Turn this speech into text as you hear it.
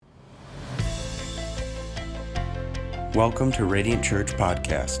Welcome to Radiant Church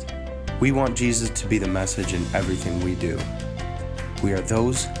Podcast. We want Jesus to be the message in everything we do. We are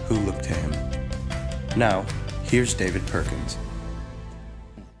those who look to him. Now, here's David Perkins.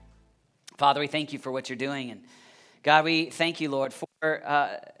 Father, we thank you for what you're doing. And God, we thank you, Lord,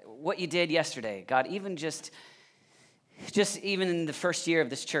 for what you did yesterday. God, even just even in the first year of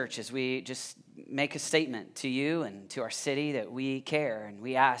this church, as we just make a statement to you and to our city that we care. And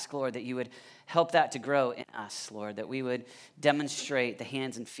we ask, Lord, that you would help that to grow in us, Lord, that we would demonstrate the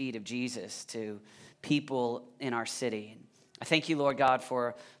hands and feet of Jesus to people in our city. I thank you, Lord God,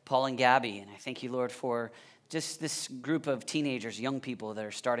 for Paul and Gabby, and I thank you, Lord, for just this group of teenagers, young people that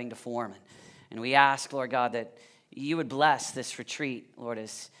are starting to form. And we ask, Lord God, that you would bless this retreat, Lord,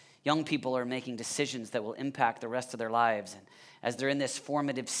 as young people are making decisions that will impact the rest of their lives, and as they're in this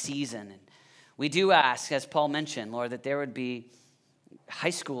formative season. And we do ask, as Paul mentioned, Lord, that there would be high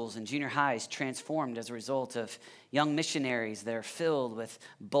schools and junior highs transformed as a result of young missionaries that are filled with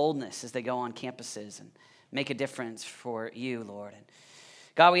boldness as they go on campuses and make a difference for you, Lord. And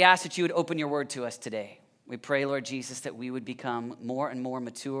God, we ask that you would open your word to us today. We pray, Lord Jesus, that we would become more and more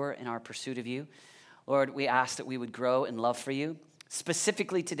mature in our pursuit of you. Lord, we ask that we would grow in love for you.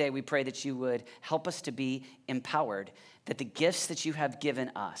 Specifically today, we pray that you would help us to be empowered, that the gifts that you have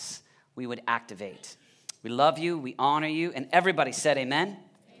given us, we would activate. We love you, we honor you, and everybody said amen. Amen.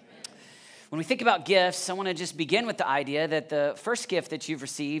 When we think about gifts, I want to just begin with the idea that the first gift that you've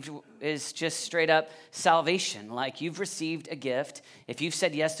received is just straight up salvation. Like you've received a gift. If you've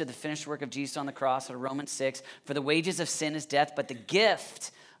said yes to the finished work of Jesus on the cross, or Romans 6, for the wages of sin is death, but the gift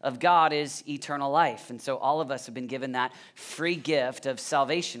of God is eternal life. And so all of us have been given that free gift of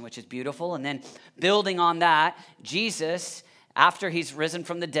salvation, which is beautiful. And then building on that, Jesus, after he's risen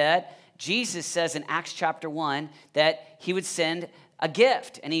from the dead, Jesus says in Acts chapter 1 that he would send a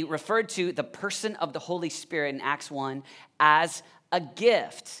gift. And he referred to the person of the Holy Spirit in Acts 1 as a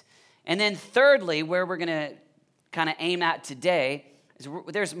gift. And then thirdly, where we're going to kind of aim at today, is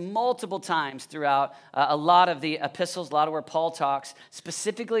there's multiple times throughout a lot of the epistles, a lot of where Paul talks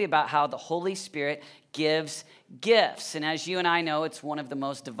specifically about how the Holy Spirit gives gifts. And as you and I know, it's one of the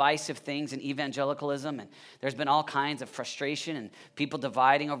most divisive things in evangelicalism. And there's been all kinds of frustration and people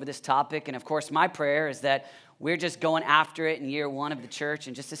dividing over this topic. And of course, my prayer is that we're just going after it in year one of the church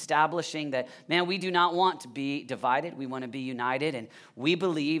and just establishing that, man, we do not want to be divided. We want to be united. And we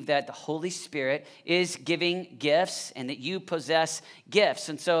believe that the Holy Spirit is giving gifts and that you possess gifts.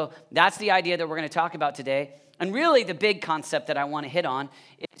 And so that's the idea that we're going to talk about today. And really the big concept that I want to hit on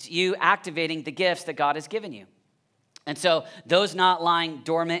is you activating the gifts that God has given you. And so those not lying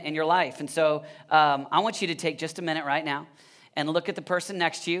dormant in your life. And so I want you to take just a minute right now and look at the person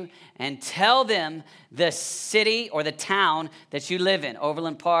next to you and tell them the city or the town that you live in.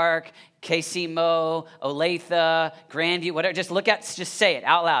 Overland Park, KC Mo, Olathe, Grandview, whatever. Just say it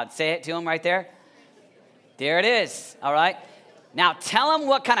out loud. Say it to them right there. There it is. All right. Now tell them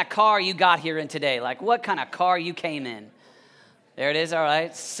what kind of car you got here in today. Like what kind of car you came in. There it is. All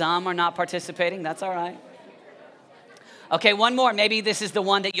right. Some are not participating. That's all right. Okay, one more. Maybe this is the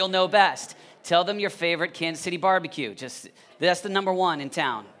one that you'll know best. Tell them your favorite Kansas City barbecue. That's the number one in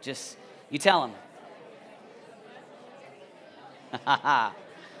town. Just, you tell them.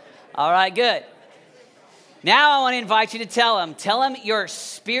 All right, good. Now I want to invite you to tell them your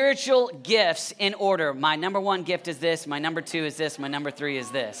spiritual gifts in order. My number one gift is this. My number two is this. My number three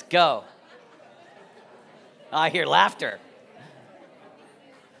is this. Go. I hear laughter.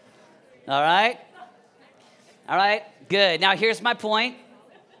 All right. All right, good. Now here's my point.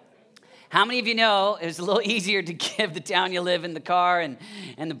 How many of you know it's a little easier to give the town you live in, the car, and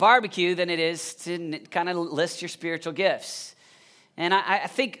the barbecue than it is to kind of list your spiritual gifts? And I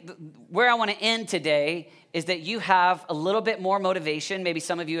think where I want to end today is that you have a little bit more motivation. Maybe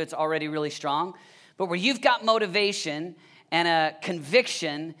some of you, it's already really strong. But where you've got motivation and a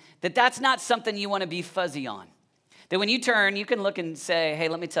conviction that that's not something you want to be fuzzy on. That when you turn, you can look and say, hey,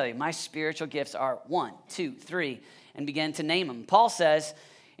 let me tell you, my spiritual gifts are 1, 2, 3, and begin to name them. Paul says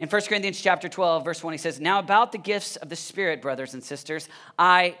in 1 Corinthians chapter 12, verse 1, he says, now about the gifts of the Spirit, brothers and sisters,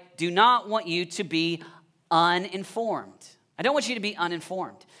 I do not want you to be uninformed. I don't want you to be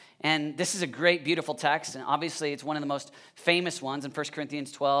uninformed. And this is a great, beautiful text, and obviously it's one of the most famous ones in 1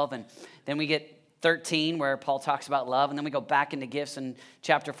 Corinthians 12, and then we get 13 where Paul talks about love, and then we go back into gifts in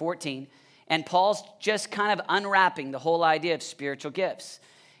chapter 14. And Paul's just kind of unwrapping the whole idea of spiritual gifts.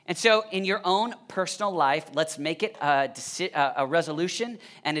 And so in your own personal life, let's make it a resolution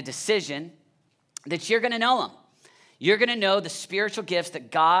and a decision that you're going to know them. you're going to know the spiritual gifts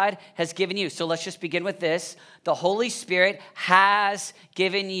that God has given you. So let's just begin with this. The Holy Spirit has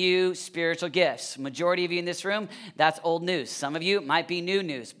given you spiritual gifts. Majority of you in this room, that's old news. Some of you, it might be new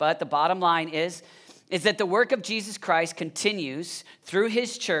news. But the bottom line is that the work of Jesus Christ continues through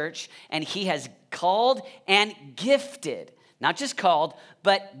his church, and he has called and gifted, not just called,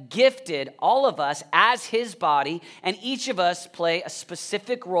 but gifted all of us as his body, and each of us play a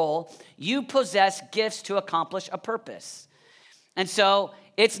specific role. You possess gifts to accomplish a purpose. And so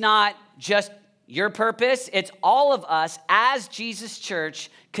it's not just your purpose, it's all of us as Jesus'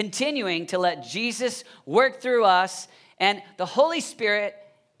 church continuing to let Jesus work through us, and the Holy Spirit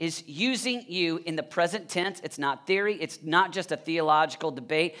is using you in the present tense. It's not theory. It's not just a theological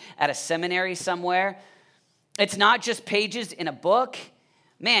debate at a seminary somewhere. It's not just pages in a book.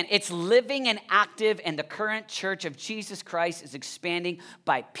 Man, it's living and active, and the current church of Jesus Christ is expanding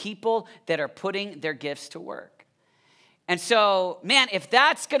by people that are putting their gifts to work. And so, man, if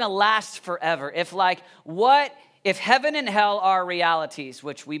that's going to last forever, if heaven and hell are realities,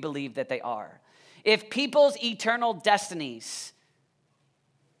 which we believe that they are, if people's eternal destinies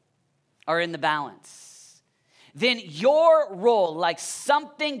are in the balance, then your role, like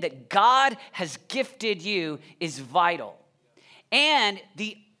something that God has gifted you, is vital. And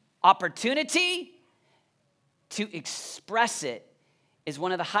the opportunity to express it is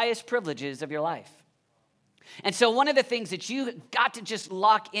one of the highest privileges of your life. And so one of the things that you got to just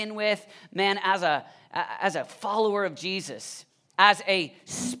lock in with, man, as a follower of Jesus, as a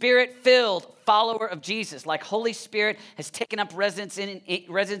spirit-filled follower of Jesus, like Holy Spirit has taken up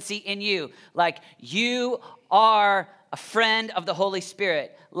residency in you, like you are a friend of the Holy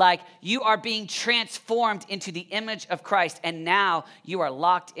Spirit, like you are being transformed into the image of Christ, and now you are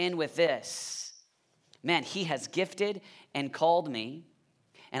locked in with this. Man, he has gifted and called me,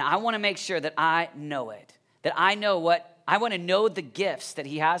 and I want to make sure that I know it, that I want to know the gifts that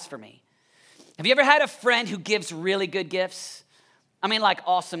he has for me. Have you ever had a friend who gives really good gifts? I mean, like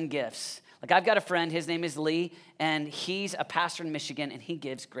awesome gifts. Like I've got a friend, his name is Lee, and he's a pastor in Michigan, and he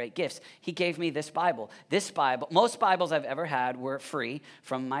gives great gifts. He gave me this Bible. This Bible, most Bibles I've ever had were free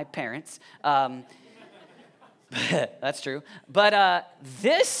from my parents. That's true. But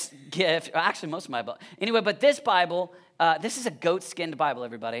this gift, actually most of my Bible. Anyway, but this Bible, this is a goat-skinned Bible,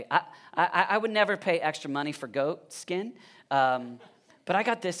 everybody. I would never pay extra money for goat skin. But I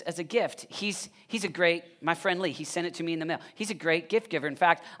got this as a gift. He's my friend Lee, he sent it to me in the mail. He's a great gift giver. In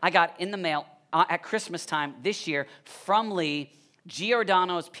fact, I got in the mail at Christmas time this year from Lee,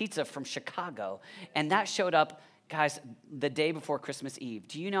 Giordano's Pizza from Chicago. And that showed up, guys, the day before Christmas Eve.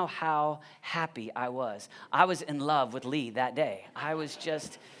 Do you know how happy I was? I was in love with Lee that day. I was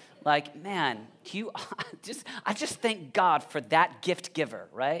just like, man, I just thank God for that gift giver,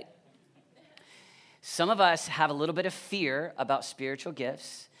 right? Some of us have a little bit of fear about spiritual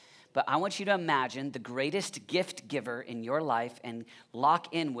gifts, but I want you to imagine the greatest gift giver in your life and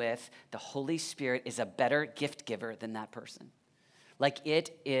lock in with the Holy Spirit is a better gift giver than that person. Like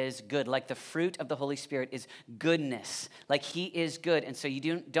it is good. Like the fruit of the Holy Spirit is goodness. Like he is good. And so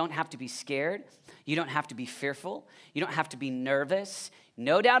you don't have to be scared. You don't have to be fearful. You don't have to be nervous.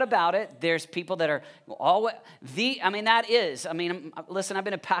 No doubt about it. There's people that are listen, I've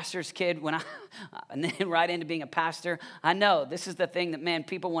been a pastor's kid and then right into being a pastor. I know this is the thing that, man,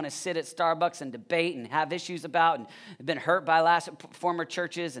 people want to sit at Starbucks and debate and have issues about and have been hurt by former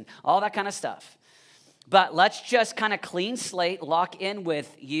churches and all that kind of stuff. But let's just kind of clean slate, lock in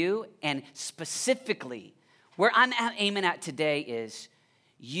with you, and specifically where I'm aiming at today is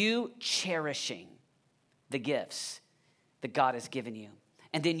you cherishing the gifts that God has given you,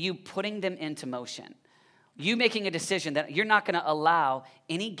 and then you putting them into motion. You making a decision that you're not going to allow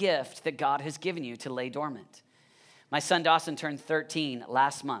any gift that God has given you to lay dormant. My son Dawson turned 13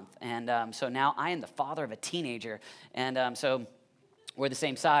 last month, and so now I am the father of a teenager, and so we're the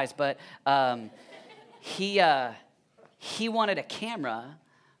same size, but he wanted a camera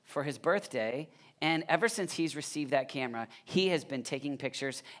for his birthday, and ever since he's received that camera, he has been taking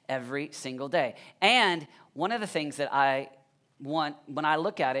pictures every single day. And one of the things that I want when I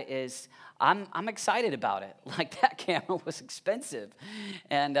look at it is I'm excited about it. Like that camera was expensive,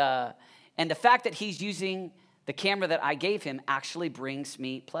 and the fact that he's using the camera that I gave him actually brings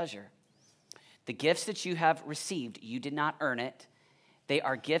me pleasure. The gifts that you have received, you did not earn it. They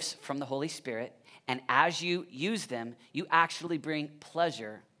are gifts from the Holy Spirit. And as you use them, you actually bring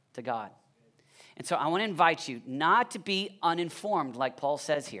pleasure to God. And so I want to invite you not to be uninformed like Paul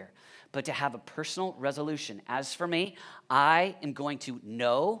says here, but to have a personal resolution. As for me, I am going to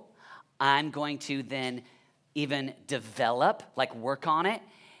know. I'm going to then even develop, like work on it.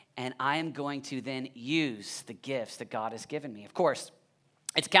 and I am going to then use the gifts that God has given me. Of course,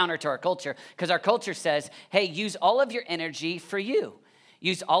 it's counter to our culture because our culture says, hey, use all of your energy for you.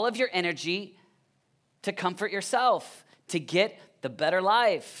 Use all of your energy to comfort yourself, to get the better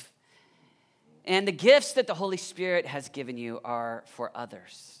life. And the gifts that the Holy Spirit has given you are for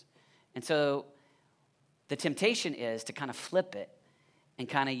others. And so the temptation is to kind of flip it and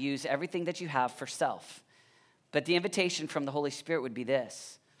kind of use everything that you have for self. But the invitation from the Holy Spirit would be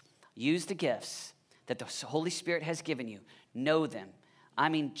this: use the gifts that the Holy Spirit has given you. Know them. I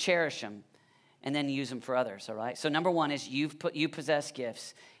mean, cherish them, and then use them for others, all right? So number one is you possess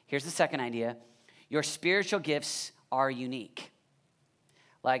gifts. Here's the second idea. Your spiritual gifts are unique.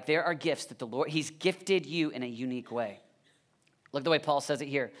 Like there are gifts that the Lord, he's gifted you in a unique way. Look the way Paul says it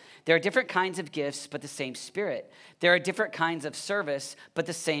here. There are different kinds of gifts, but the same Spirit. There are different kinds of service, but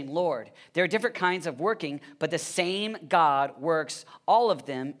the same Lord. There are different kinds of working, but the same God works all of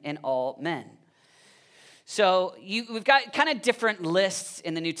them in all men. So we've got kind of different lists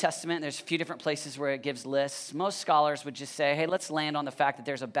in the New Testament. There's a few different places where it gives lists. Most scholars would just say, hey, let's land on the fact that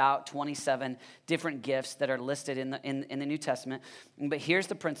there's about 27 different gifts that are listed in the New Testament. But here's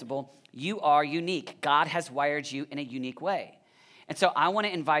the principle. You are unique. God has wired you in a unique way. And so I want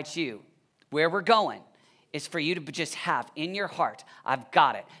to invite you, where we're going is for you to just have in your heart, I've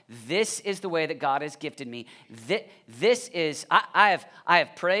got it. This is the way that God has gifted me. This is, I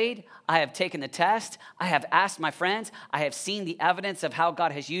have prayed, I have taken the test, I have asked my friends, I have seen the evidence of how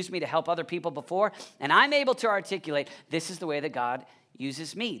God has used me to help other people before, and I'm able to articulate, this is the way that God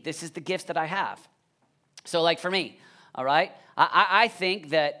uses me. This is the gifts that I have. So like for me, all right, I think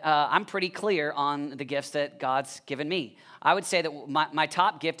that I'm pretty clear on the gifts that God's given me. I would say that my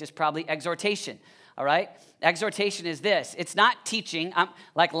top gift is probably exhortation. All right? Exhortation is this. It's not teaching. I'm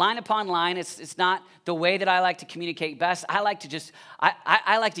like line upon line. It's not the way that I like to communicate best. I like to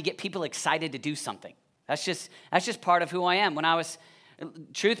I like to get people excited to do something. That's just part of who I am. When I was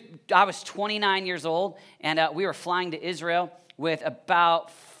 29 years old, and we were flying to Israel with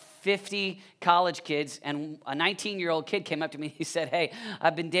about 50 college kids, and a 19-year-old kid came up to me. He said, hey,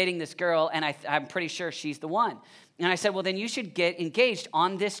 I've been dating this girl, and I'm pretty sure she's the one. And I said, well, then you should get engaged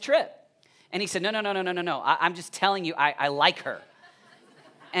on this trip. And he said, no. I'm just telling you, I like her.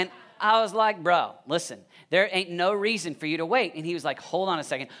 And I was like, bro, listen, there ain't no reason for you to wait. And he was like, hold on a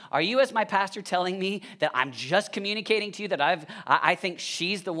second. Are you, as my pastor, telling me that I'm just communicating to you that I think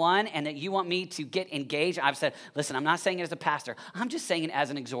she's the one and that you want me to get engaged? I've said, listen, I'm not saying it as a pastor. I'm just saying it as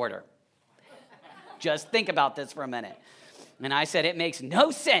an exhorter. Just think about this for a minute. And I said, it makes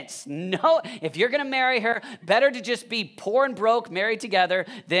no sense. No, if you're going to marry her, better to just be poor and broke, married together,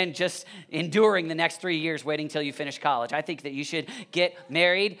 than just enduring the next 3 years waiting till you finish college. I think that you should get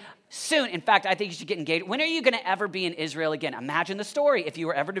married soon. In fact, I think you should get engaged. When are you going to ever be in Israel again? Imagine the story. If you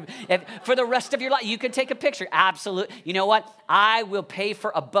were ever for the rest of your life, you could take a picture. Absolutely. You know what? I will pay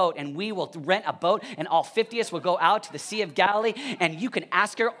for a boat, and we will rent a boat, and all 50 of us will go out to the Sea of Galilee, and you can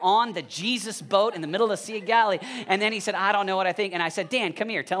ask her on the Jesus boat in the middle of the Sea of Galilee. And then he said, I don't know what I think. And I said, Dan, come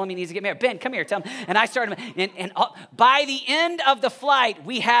here. Tell him he needs to get married. Ben, come here. Tell him. And I started, and by the end of the flight,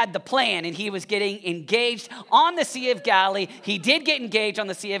 we had the plan, and he was getting engaged on the Sea of Galilee. He did get engaged on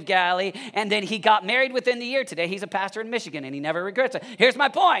the Sea of Galilee. And then he got married within the year. Today, he's a pastor in Michigan, and he never regrets it. Here's my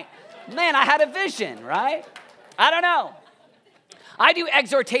point. Man, I had a vision, right? I don't know. I do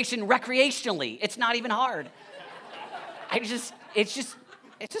exhortation recreationally. It's not even hard. It's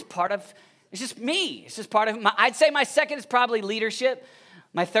just part of, it's just me. It's just part of I'd say my second is probably leadership.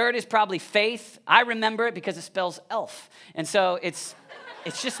 My third is probably faith. I remember it because it spells elf. And so it's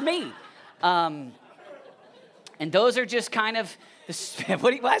just me. And those are just kind of,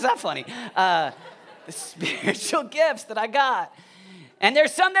 why is that funny? The spiritual gifts that I got. And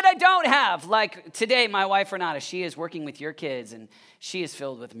there's some that I don't have. Like today, my wife, Renata, she is working with your kids, and she is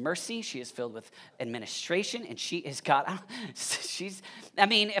filled with mercy. She is filled with administration, and she has got,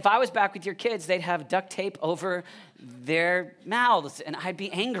 if I was back with your kids, they'd have duct tape over their mouths, and I'd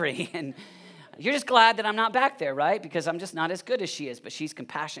be angry. And you're just glad that I'm not back there, right? Because I'm just not as good as she is, but she's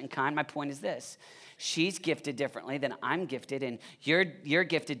compassionate and kind. My point is this. She's gifted differently than I'm gifted, and you're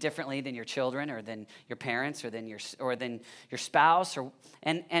gifted differently than your children, or than your parents, or than your spouse,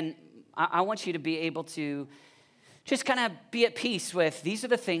 and I want you to be able to just kind of be at peace with these are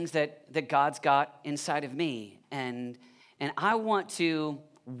the things that God's got inside of me, and I want to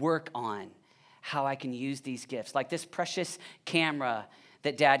work on how I can use these gifts, like this precious camera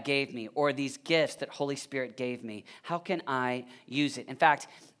that Dad gave me, or these gifts that Holy Spirit gave me. How can I use it? In fact,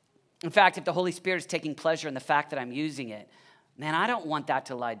 if the Holy Spirit is taking pleasure in the fact that I'm using it, Man, I don't want that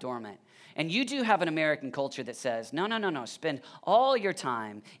to lie dormant. And you do have an American culture that says, no, spend all your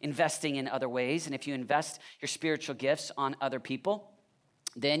time investing in other ways. And if you invest your spiritual gifts on other people,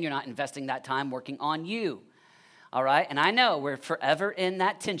 then you're not investing that time working on you. All right? And I know we're forever in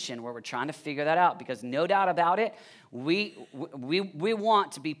that tension where we're trying to figure that out, because no doubt about it, we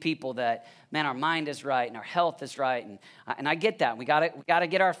want to be people that, man, our mind is right and our health is right. And I get that. We gotta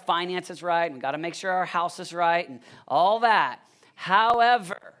get our finances right, and we got to make sure our house is right and all that.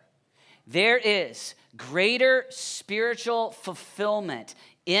 However, there is greater spiritual fulfillment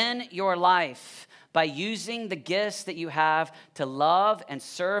in your life by using the gifts that you have to love and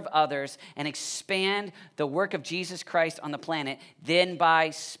serve others and expand the work of Jesus Christ on the planet than by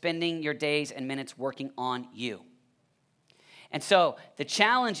spending your days and minutes working on you. And so the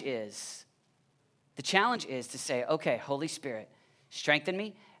challenge is to say, okay, Holy Spirit, strengthen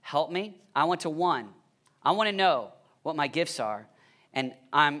me, help me. I want to know what my gifts are, and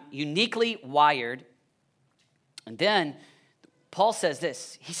I'm uniquely wired. And then Paul says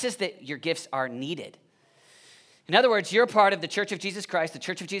this. He says that your gifts are needed. In other words, you're part of the Church of Jesus Christ. The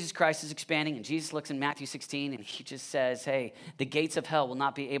Church of Jesus Christ is expanding, and Jesus looks in Matthew 16, and he just says, hey, the gates of hell will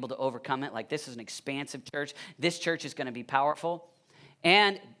not be able to overcome it. Like, this is an expansive church. This church is going to be powerful.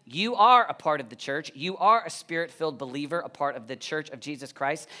 And you are a part of the church. You are a Spirit-filled believer, a part of the Church of Jesus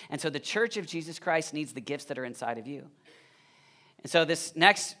Christ. And so the Church of Jesus Christ needs the gifts that are inside of you. And so this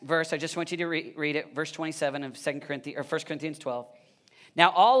next verse, I just want you to read it, verse 27 of 1 Corinthians 12. Now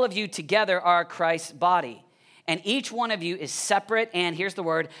all of you together are Christ's body, and each one of you is separate, and here's the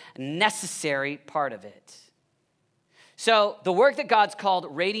word, necessary part of it. So the work that God's called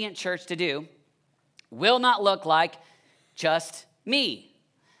Radiant Church to do will not look like just me,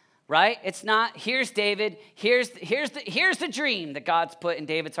 right? It's not, here's David, here's the dream that God's put in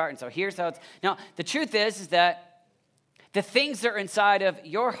David's heart, and so here's how it's, no, the truth is that the things that are inside of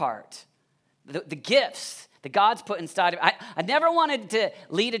your heart, the gifts that God's put inside of it. I never wanted to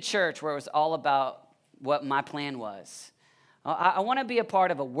lead a church where it was all about what my plan was. I want to be a part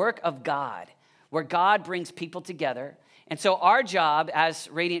of a work of God where God brings people together. And so our job as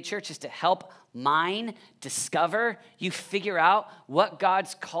Radiant Church is to help discover, you figure out what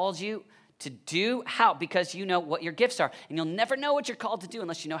God's called you to do. How? Because you know what your gifts are. And you'll never know what you're called to do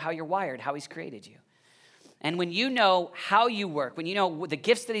unless you know how you're wired, how he's created you. And when you know how you work, when you know the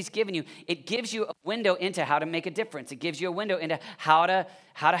gifts that he's given you, it gives you a window into how to make a difference. It gives you a window into how to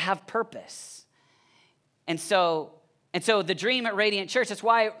have purpose. And so the dream at Radiant Church, that's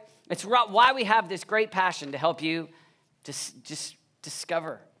why we have this great passion to help you just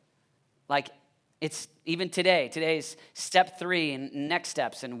discover. Like, it's even today's step 3 and next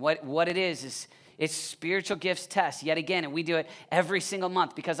steps. And what it is it's spiritual gifts test yet again. And we do it every single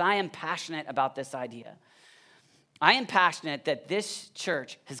month because I am passionate about this idea. I am passionate that this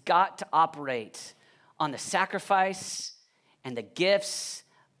church has got to operate on the sacrifice and the gifts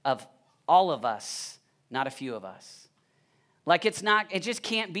of all of us, not a few of us. Like, it just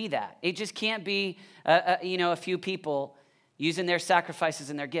can't be that. It just can't be, a few people using their sacrifices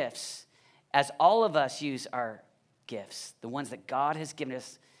and their gifts. As all of us use our gifts, the ones that God has given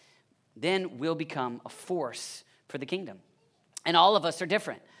us, then we'll become a force for the kingdom. And all of us are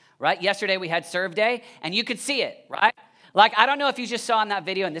different. Right? Yesterday we had Serve Day, and you could see it, right? Like, I don't know if you just saw in that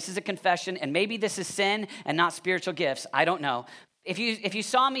video, and this is a confession, and maybe this is sin and not spiritual gifts. I don't know. If you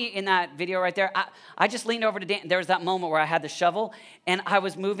saw me in that video right there, I just leaned over to Dan. There was that moment where I had the shovel, and I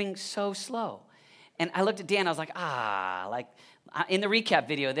was moving so slow. And I looked at Dan, I was like, in the recap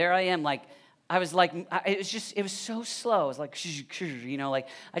video, there I am, like, I was like, it was so slow. It was like,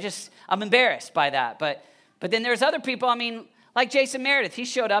 I'm embarrassed by that. But then there's other people, like Jason Meredith, he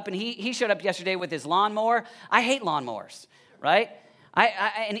showed up, and he showed up yesterday with his lawnmower. I hate lawnmowers, right?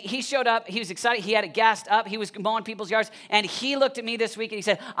 And he showed up, he was excited, he had it gassed up, he was mowing people's yards, and he looked at me this week and he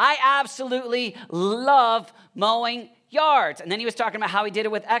said, I absolutely love mowing yards. And then he was talking about how he did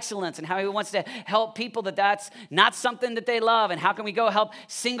it with excellence and how he wants to help people that's not something that they love, and how can we go help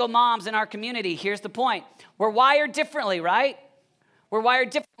single moms in our community. Here's the point. We're wired differently, right? We're wired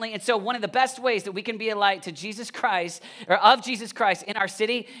differently, and so one of the best ways that we can be a light to Jesus Christ, or of Jesus Christ in our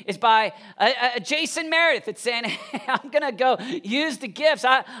city, is by a Jason Meredith that's saying, hey, I'm going to go use the gifts.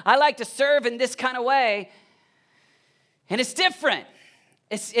 I like to serve in this kind of way, and it's different.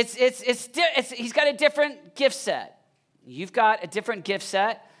 He's got a different gift set. You've got a different gift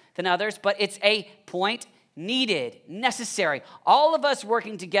set than others, but it's a point needed, necessary. All of us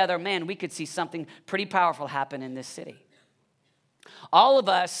working together, man, we could see something pretty powerful happen in this city. All of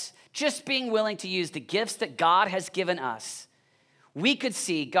us just being willing to use the gifts that God has given us. We could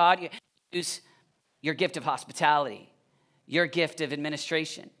see God use your gift of hospitality, your gift of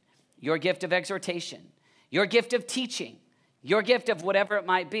administration, your gift of exhortation, your gift of teaching, your gift of whatever it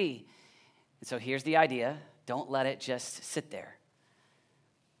might be. And so here's the idea. Don't let it just sit there.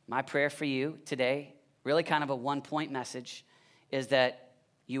 My prayer for you today, really kind of a one-point message, is that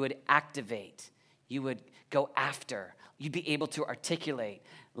you would activate, you would go after, you'd be able to articulate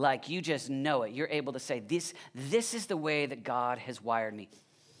like you just know it. You're able to say, this is the way that God has wired me.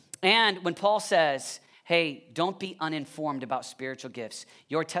 And when Paul says, hey, don't be uninformed about spiritual gifts,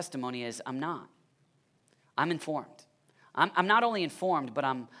 your testimony is, I'm not. I'm informed. I'm not only informed, but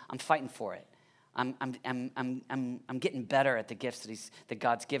I'm fighting for it. I'm getting better at the gifts that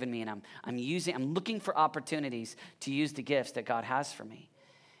God's given me, and I'm looking for opportunities to use the gifts that God has for me.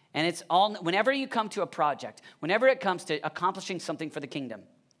 And it's all, whenever you come to a project, whenever it comes to accomplishing something for the kingdom,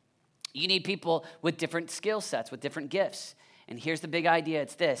 you need people with different skill sets, with different gifts. And here's the big idea,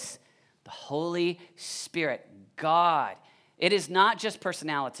 it's this: the Holy Spirit, God. It is not just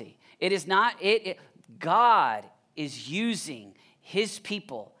personality. It is not, God is using his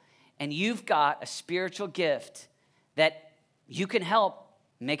people, and you've got a spiritual gift that you can help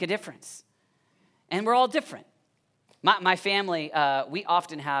make a difference. And we're all different. My family, we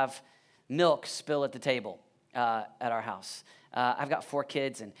often have milk spill at the table at our house. I've got 4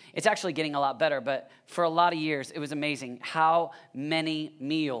 kids, and it's actually getting a lot better, but for a lot of years, it was amazing how many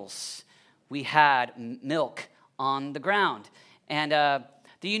meals we had milk on the ground. And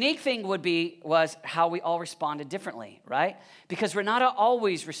the unique thing was how we all responded differently, right? Because Renata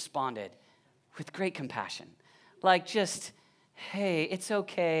always responded with great compassion. Like just, hey, it's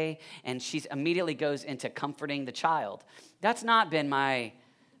okay. And she immediately goes into comforting the child. That's not been my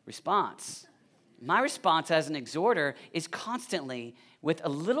response. My response as an exhorter is constantly with a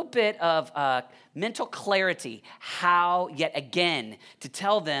little bit of mental clarity, how yet again to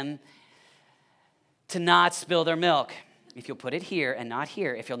tell them to not spill their milk. If you'll put it here and not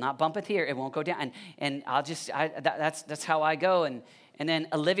here, if you'll not bump it here, it won't go down. And that's how I go. And then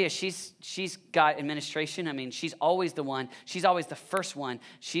Olivia, she's got administration. I mean, she's always the one. She's always the first one.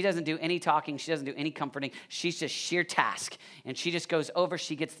 She doesn't do any talking. She doesn't do any comforting. She's just sheer task. And she just goes over.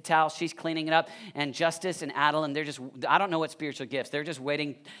 She gets the towel. She's cleaning it up. And Justice and Adeline, they're just, I don't know what spiritual gifts. They're just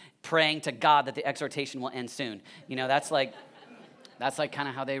waiting, praying to God that the exhortation will end soon. You know, that's like kind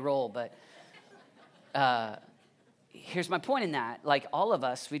of how they roll. But here's my point in that. Like all of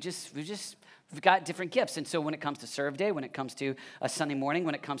us, we've got different gifts. And so when it comes to Serve Day, when it comes to a Sunday morning,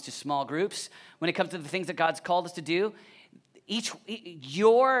 when it comes to small groups, when it comes to the things that God's called us to do,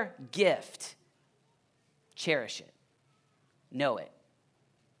 your gift, cherish it, know it,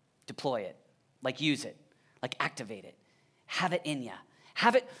 deploy it, like use it, like activate it, have it in you.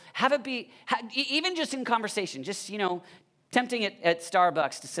 Have it be, even just in conversation, just, you know, tempting at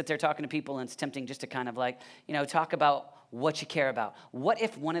Starbucks to sit there talking to people, and it's tempting just to kind of like, you know, talk about what you care about. What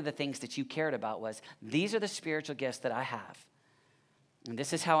if one of the things that you cared about was, these are the spiritual gifts that I have, and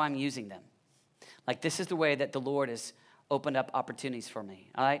this is how I'm using them. Like, this is the way that the Lord has opened up opportunities for me,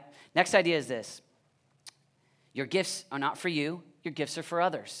 all right? Next idea is this. Your gifts are not for you. Your gifts are for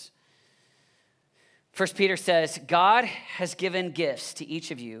others. 1 Peter says, God has given gifts to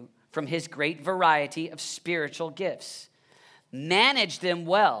each of you from his great variety of spiritual gifts. Manage them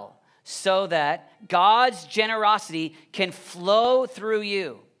well so that God's generosity can flow through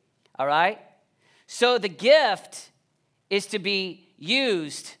you, all right? So the gift is to be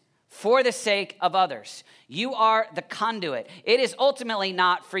used for the sake of others. You are the conduit. It is ultimately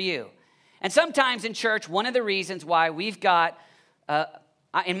not for you. And sometimes in church, one of the reasons why we've got, the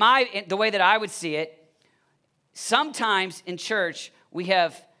way that I would see it, sometimes in church we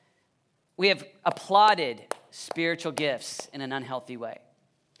have applauded spiritual gifts in an unhealthy way.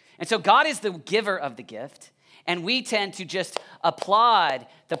 And so God is the giver of the gift, and we tend to just applaud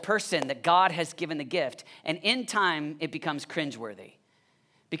the person that God has given the gift, and in time it becomes cringeworthy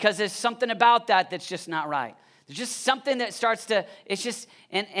because there's something about that that's just not right. There's just something that starts to, it's just,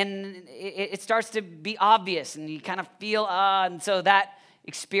 and it starts to be obvious, and you kind of feel, and so that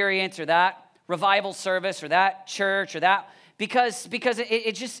experience or that revival service or that church or that, because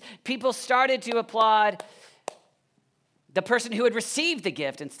it just, people started to applaud the person who had received the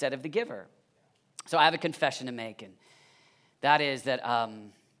gift instead of the giver. So I have a confession to make, and that is that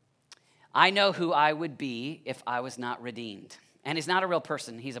I know who I would be if I was not redeemed. And he's not a real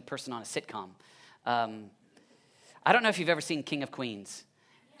person. He's a person on a sitcom. I don't know if you've ever seen King of Queens,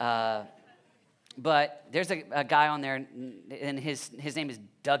 but there's a guy on there, and his name is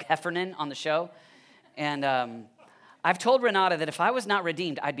Doug Heffernan on the show. And I've told Renata that if I was not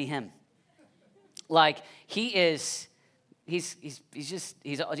redeemed, I'd be him. Like, he's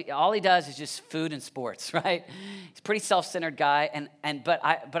all he does is just food and sports, right? He's a pretty self-centered guy, but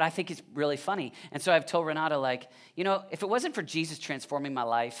I think he's really funny. And so I've told Renata, like, if it wasn't for Jesus transforming my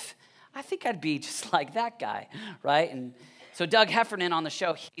life, I think I'd be just like that guy, right? And so Doug Heffernan on the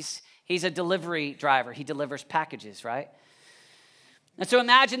show, he's a delivery driver. He delivers packages, right? And so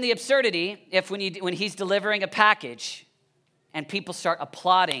imagine the absurdity if when he's delivering a package and people start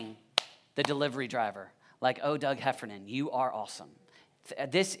applauding the delivery driver. Like, oh, Doug Heffernan, you are awesome.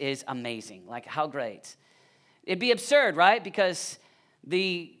 This is amazing. Like, how great. It'd be absurd, right? Because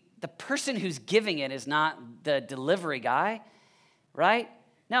the person who's giving it is not the delivery guy, right?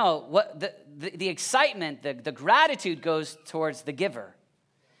 No, what the excitement, the gratitude goes towards the giver.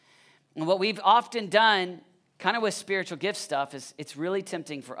 And what we've often done, kind of with spiritual gift stuff, is it's really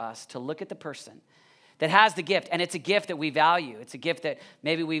tempting for us to look at the person that has the gift, and it's a gift that we value. It's a gift that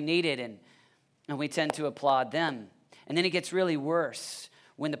maybe we've needed, and we tend to applaud them. And then it gets really worse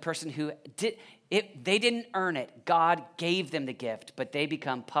when the person who they didn't earn it. God gave them the gift, but they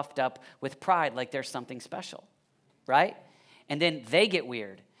become puffed up with pride like there's something special, right? And then they get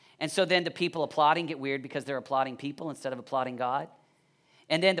weird. And so then the people applauding get weird because they're applauding people instead of applauding God.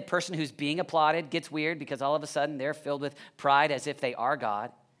 And then the person who's being applauded gets weird because all of a sudden they're filled with pride as if they are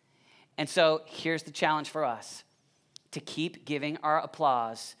God. And so here's the challenge for us: to keep giving our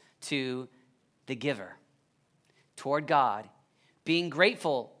applause to the giver, toward God, being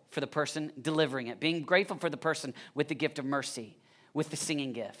grateful for the person delivering it, being grateful for the person with the gift of mercy, with the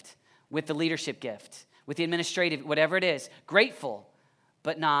singing gift, with the leadership gift, with the administrative, whatever it is, grateful,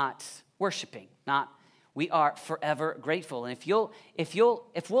 but not worshiping. We are forever grateful. And if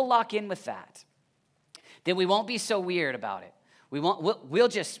we'll lock in with that, then we won't be so weird about it.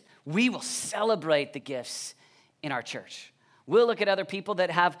 We will celebrate the gifts in our church. We'll look at other people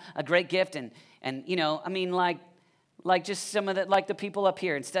that have a great gift and like just some of the people up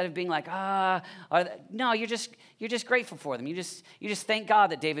here, instead of being like, no, you're just grateful for them. You just thank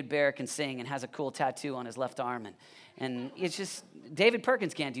God that David Bear can sing and has a cool tattoo on his left arm, and it's just David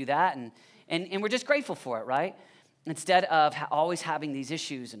Perkins can't do that, and we're just grateful for it, right? Instead of always having these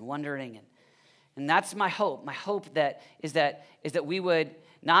issues and wondering, and that's my hope. My hope is that we would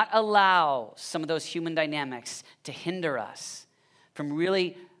not allow some of those human dynamics to hinder us from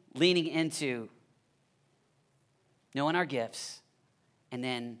really leaning into knowing our gifts and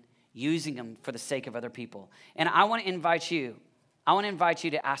then using them for the sake of other people. And I want to invite you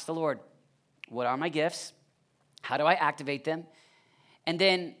to ask the Lord, what are my gifts? How do I activate them? And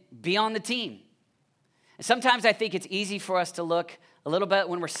then be on the team. And sometimes I think it's easy for us to look a little bit,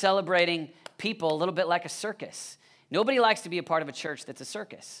 when we're celebrating people, a little bit like a circus. Nobody likes to be a part of a church that's a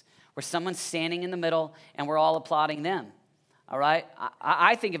circus, where someone's standing in the middle and we're all applauding them, all right?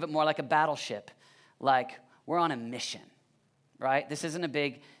 I think of it more like a battleship, like we're on a mission, right? This isn't a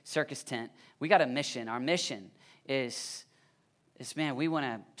big circus tent. We got a mission. Our mission is we want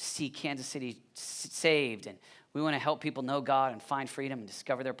to see Kansas City saved, and we want to help people know God and find freedom and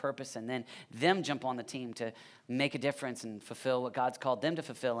discover their purpose, and then them jump on the team to make a difference and fulfill what God's called them to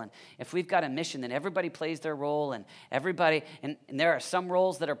fulfill. And if we've got a mission, then everybody plays their role, and everybody, and there are some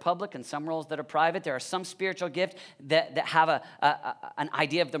roles that are public and some roles that are private. There are some spiritual gifts that have an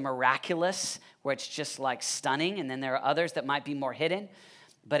idea of the miraculous, where it's just like stunning, and then there are others that might be more hidden.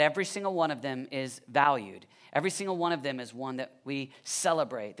 But every single one of them is valued. Every single one of them is one that we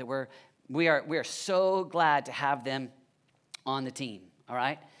celebrate, that we are so glad to have them on the team, all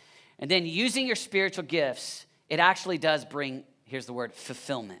right? And then using your spiritual gifts, it actually does bring, here's the word,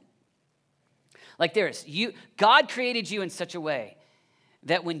 fulfillment. Like God created you in such a way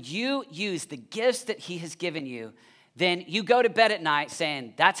that when you use the gifts that he has given you, then you go to bed at night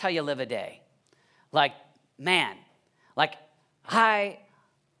saying, that's how you live a day. Like, man, like I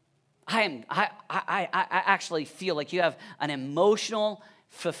actually feel like you have an emotional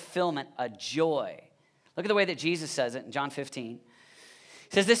fulfillment, a joy. Look at the way that Jesus says it in John 15.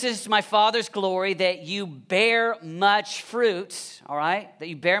 He says, this is my Father's glory, that you bear much fruit, all right? That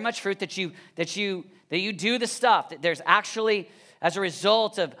you bear much fruit, that you do the stuff, that there's actually, as a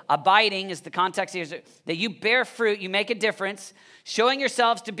result of abiding, is the context here, that you bear fruit, you make a difference, showing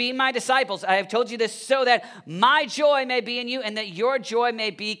yourselves to be my disciples. I have told you this so that my joy may be in you and that your joy may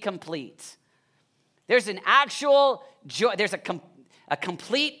be complete. There's an actual joy. There's a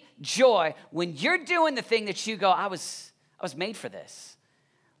complete joy when you're doing the thing that you go, I was made for this.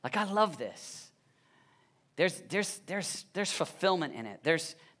 Like, I love this. There's fulfillment in it.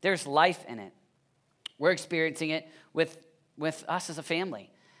 There's life in it. We're experiencing it with us as a family.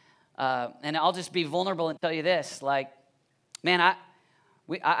 And I'll just be vulnerable and tell you this. Like, man,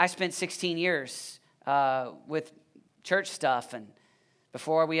 I spent 16 years with church stuff and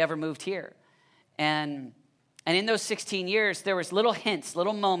before we ever moved here. And in those 16 years, there was little hints,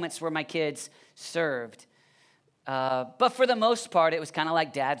 little moments where my kids served. But for the most part, it was kind of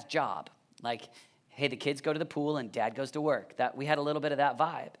like dad's job. Like, hey, the kids go to the pool and dad goes to work. That we had a little bit of that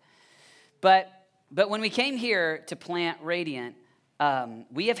vibe. But when we came here to plant Radiant,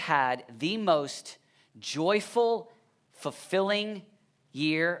 we have had the most joyful, fulfilling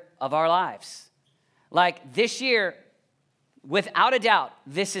year of our lives. Like this year, without a doubt,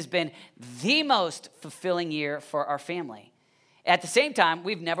 this has been the most fulfilling year for our family. At the same time,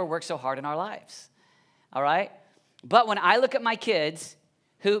 we've never worked so hard in our lives, all right? But when I look at my kids,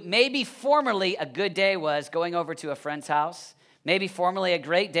 who maybe formerly a good day was going over to a friend's house, maybe formerly a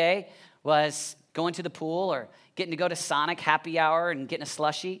great day was going to the pool or getting to go to Sonic happy hour and getting a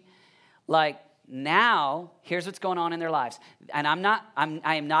slushie, like now, here's what's going on in their lives. And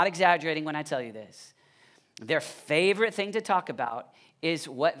I am not exaggerating when I tell you this. Their favorite thing to talk about is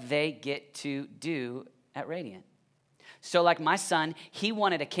what they get to do at Radiant. So like my son, he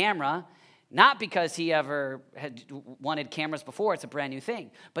wanted a camera, not because he ever had wanted cameras before, it's a brand new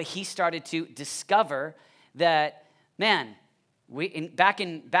thing, but he started to discover that, man, back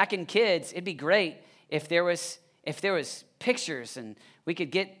in kids, it'd be great if there was pictures and we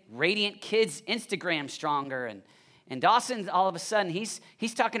could get Radiant Kids Instagram stronger. And Dawson, all of a sudden, he's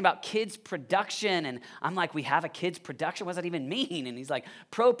talking about kids production. And I'm like, we have a kids production? What does that even mean? And he's like,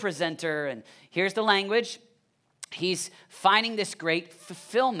 pro presenter. And here's the language. He's finding this great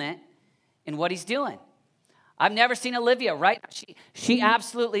fulfillment in what he's doing. I've never seen Olivia, right? She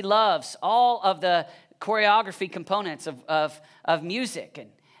absolutely loves all of the choreography components of music. And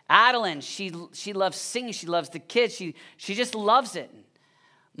Adeline, she loves singing. She loves the kids. She just loves it.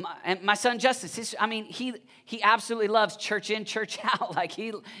 And my son Justice, he absolutely loves church in, church out. Like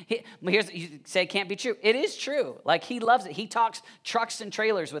you say it can't be true. It is true. Like he loves it. He talks trucks and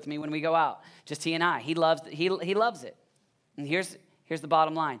trailers with me when we go out. Just he and I. He loves it. And here's the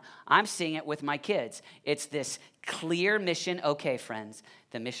bottom line. I'm seeing it with my kids. It's this clear mission. Okay, friends,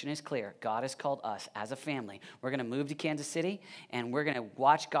 the mission is clear. God has called us as a family. We're going to move to Kansas City, and we're going to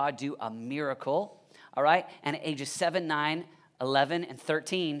watch God do a miracle, all right? And at ages 7, 9, 11, and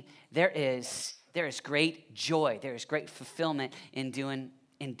 13, there is great joy. There is great fulfillment in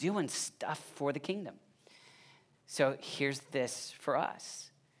doing stuff for the kingdom. So here's this for us.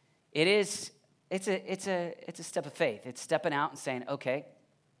 It's a step of faith. It's stepping out and saying, okay,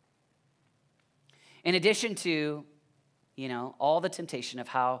 in addition to, all the temptation of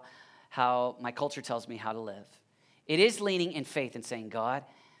how my culture tells me how to live, it is leaning in faith and saying, God,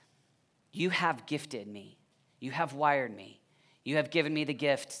 you have gifted me. You have wired me. You have given me the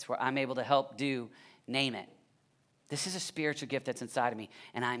gifts where I'm able to help do, name it. This is a spiritual gift that's inside of me,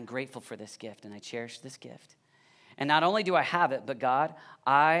 and I'm grateful for this gift, and I cherish this gift. And not only do I have it, but God,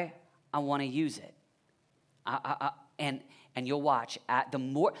 I want to use it. And you'll watch. The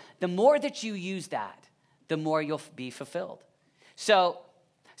more that you use that, the more you'll be fulfilled. So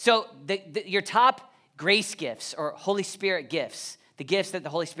your top grace gifts or Holy Spirit gifts, the gifts that the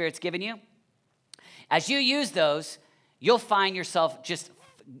Holy Spirit's given you, as you use those, you'll find yourself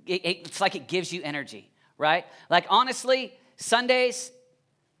it's like it gives you energy, right? Like honestly, Sundays,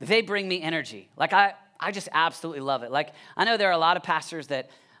 they bring me energy. Like I just absolutely love it. Like I know there are a lot of pastors that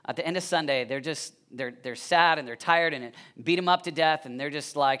at the end of Sunday, they're sad and they're tired and it beat them up to death and they're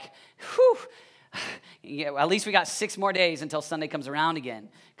just like, whew, yeah, at least we got 6 more days until Sunday comes around again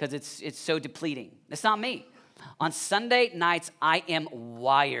because it's so depleting. It's not me. On Sunday nights, I am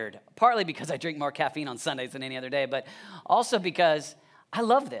wired, partly because I drink more caffeine on Sundays than any other day, but also because I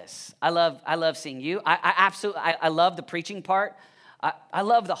love this. I love seeing you. I love the preaching part. I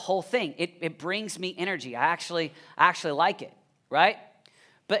love the whole thing. It brings me energy. I actually like it, right?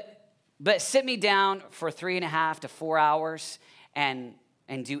 But sit me down for 3.5 to 4 hours and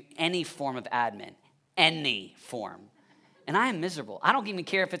do any form of admin, any form, and I am miserable. I don't even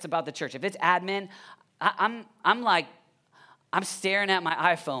care if it's about the church. If it's admin, I'm staring at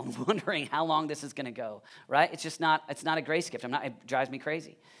my iPhone wondering how long this is going to go, right? It's not a grace gift. It drives me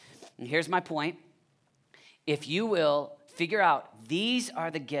crazy. And here's my point. If you will figure out these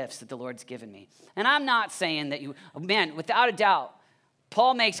are the gifts that the Lord's given me. And I'm not saying that without a doubt,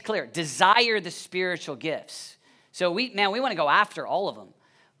 Paul makes clear, desire the spiritual gifts. So we want to go after all of them.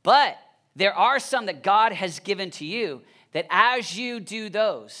 But there are some that God has given to you that as you do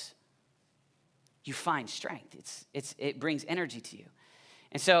those, you find strength. It brings energy to you.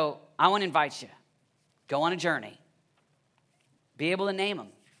 And so I want to invite you, go on a journey. Be able to name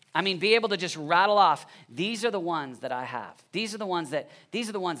them. Be able to just rattle off, these are the ones that I have. These are the ones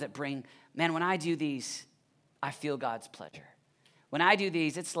that bring, man, when I do these, I feel God's pleasure. When I do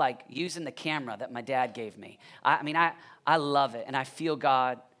these, it's like using the camera that my dad gave me. I love it, and I feel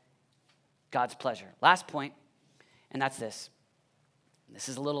God's pleasure. Last point, and that's this. This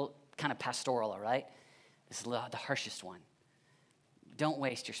is a little kind of pastoral, all right? This is the harshest one. Don't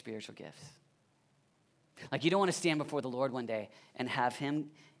waste your spiritual gifts. Like, you don't want to stand before the Lord one day and have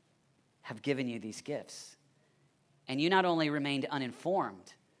him have given you these gifts. And you not only remained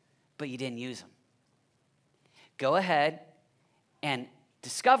uninformed, but you didn't use them. Go ahead and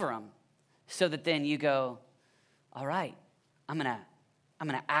discover them so that then you go, all right, I'm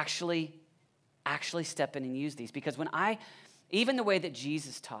gonna actually step in and use these. Because even the way that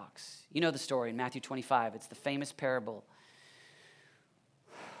Jesus talks, you know the story in Matthew 25, it's the famous parable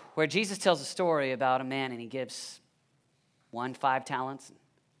where Jesus tells a story about a man and he gives one 5 talents,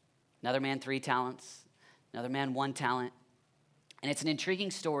 another man 3 talents, another man 1 talent. And it's an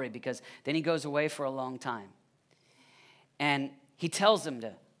intriguing story because then he goes away for a long time. And he tells them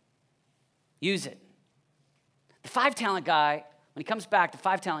to use it. The 5 talent guy, when he comes back, the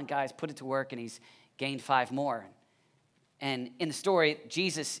 5 talent guy has put it to work and he's gained 5 more. And in the story,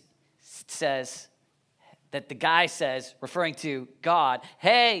 Jesus says that the guy says, referring to God,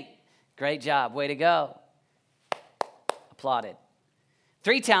 hey, great job, way to go. Applauded.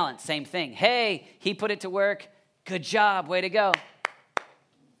 3 talents, same thing. Hey, he put it to work, good job, way to go.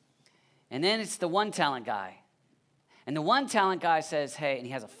 And then it's the 1 talent guy. And the 1 talent guy says, hey, and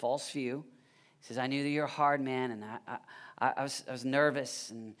he has a false view. He says, I knew that you're a hard man, and I was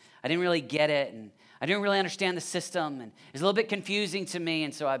nervous, and I didn't really get it, and I didn't really understand the system, and it was a little bit confusing to me,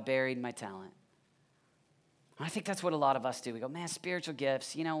 and so I buried my talent. And I think that's what a lot of us do. We go, man, spiritual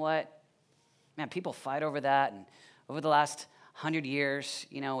gifts, you know what? Man, people fight over that, and over the last 100 years,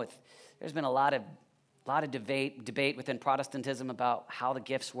 there's been a lot of debate within Protestantism about how the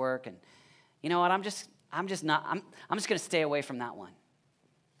gifts work, and you know what? I'm just going to stay away from that one.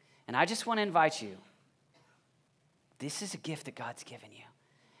 And I just want to invite you. This is a gift that God's given you.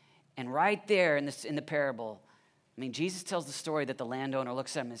 And right there in the parable, Jesus tells the story that the landowner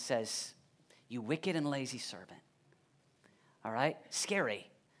looks at him and says, you wicked and lazy servant. All right? Scary,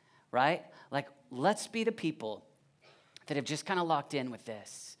 right? Like, let's be the people that have just kind of locked in with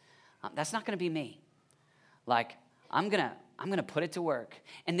this. That's not going to be me. Like, I'm gonna put it to work.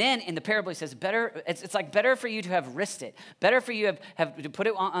 And then in the parable, he says, it's like better for you to have risked it. Better for you have to put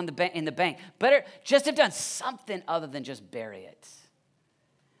it in the bank. Better just have done something other than just bury it.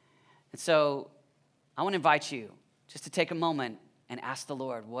 And so I want to invite you just to take a moment and ask the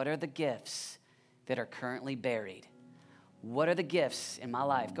Lord, what are the gifts that are currently buried? What are the gifts in my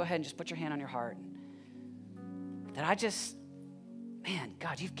life? Go ahead and just put your hand on your heart. Man,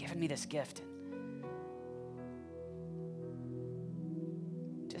 God, you've given me this gift.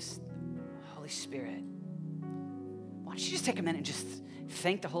 Just, Holy Spirit, why don't you just take a minute and just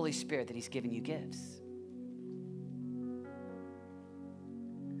thank the Holy Spirit that he's given you gifts.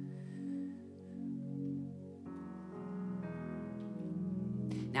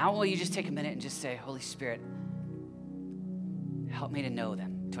 Now will you just take a minute and just say, Holy Spirit, help me to know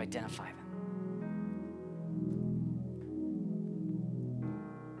them, to identify them.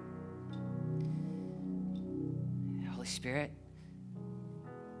 Holy Spirit,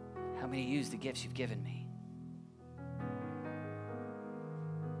 help me to use the gifts you've given me.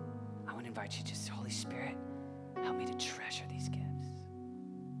 I want to invite you, just Holy Spirit, help me to treasure these gifts.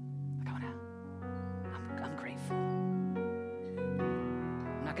 I'm grateful. I'm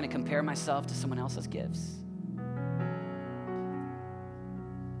not going to compare myself to someone else's gifts.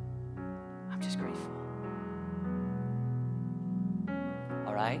 I'm just grateful.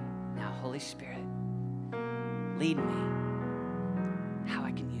 All right, now Holy Spirit, lead me how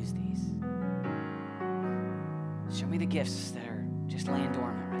I can use these. Show me the gifts that are just laying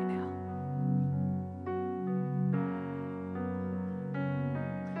dormant right now.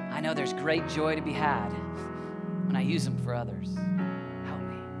 I know there's great joy to be had when I use them for others. Help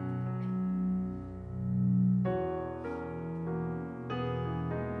me.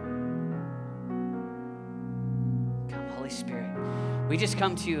 Come, Holy Spirit. We just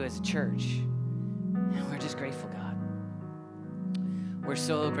come to you as a church, and we're just grateful, God. We're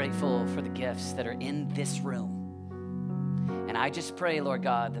so grateful for the gifts that are in this room. And I just pray, Lord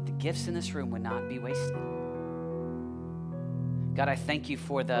God, that the gifts in this room would not be wasted. God, I thank you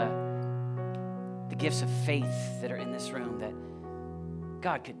for the gifts of faith that are in this room that,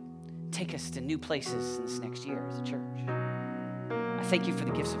 God, could take us to new places in this next year as a church. I thank you for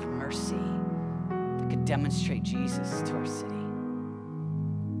the gifts of mercy that could demonstrate Jesus to our city.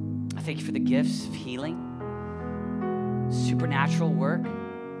 I thank you for the gifts of healing, supernatural work,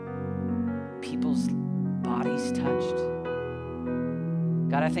 people's bodies touched.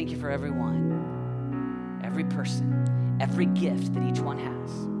 God, I thank you for everyone, every person, every gift that each one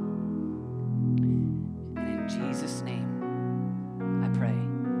has. And in Jesus' name, I pray,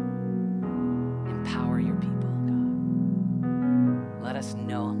 empower your people, God. Let us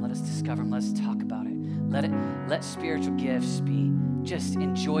know them, let us discover them, let us talk about it. Let spiritual gifts be just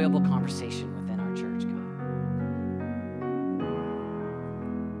enjoyable conversation within our church, God.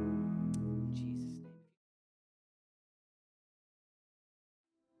 In Jesus' name.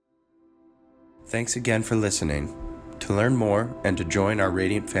 Thanks again for listening. To learn more and to join our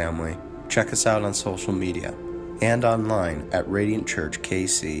Radiant family, check us out on social media and online at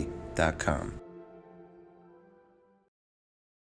radiantchurchkc.com.